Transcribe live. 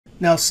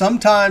Now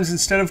sometimes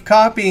instead of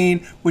copying,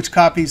 which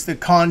copies the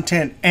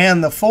content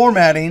and the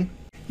formatting,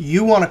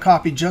 you want to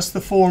copy just the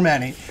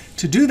formatting.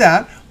 To do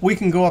that, we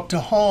can go up to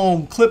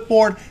Home,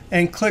 Clipboard,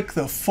 and click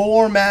the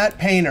Format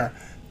Painter.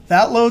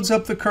 That loads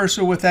up the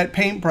cursor with that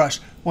paintbrush.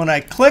 When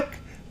I click,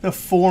 the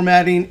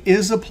formatting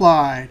is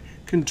applied.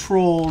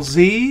 Control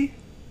Z.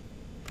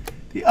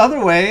 The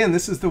other way, and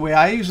this is the way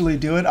I usually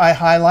do it, I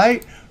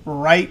highlight,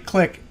 right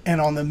click,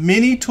 and on the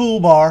mini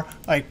toolbar,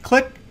 I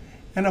click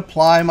and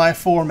apply my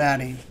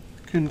formatting.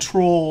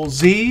 Control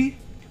Z.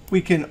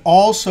 We can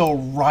also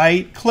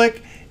right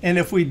click, and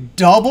if we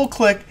double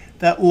click,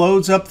 that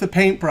loads up the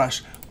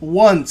paintbrush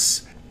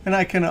once, and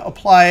I can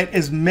apply it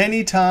as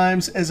many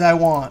times as I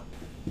want.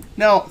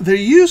 Now, there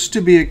used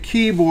to be a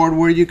keyboard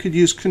where you could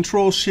use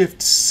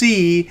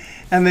Control-Shift-C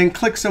and then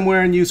click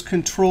somewhere and use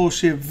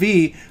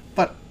Control-Shift-V,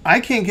 but I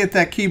can't get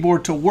that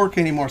keyboard to work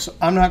anymore, so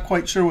I'm not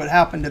quite sure what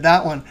happened to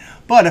that one.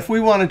 But if we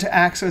wanted to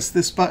access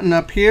this button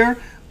up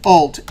here,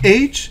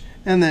 Alt-H,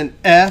 and then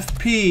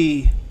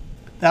FP.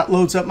 That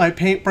loads up my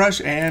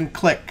paintbrush, and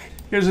click.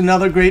 Here's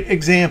another great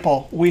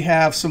example. We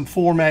have some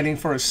formatting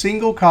for a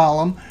single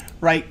column.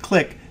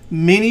 Right-click,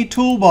 Mini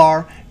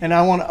Toolbar, and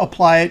I want to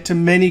apply it to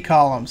many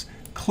columns.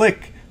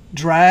 Click,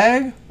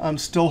 drag. I'm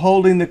still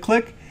holding the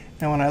click.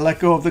 And when I let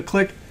go of the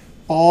click,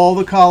 all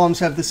the columns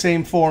have the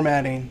same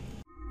formatting.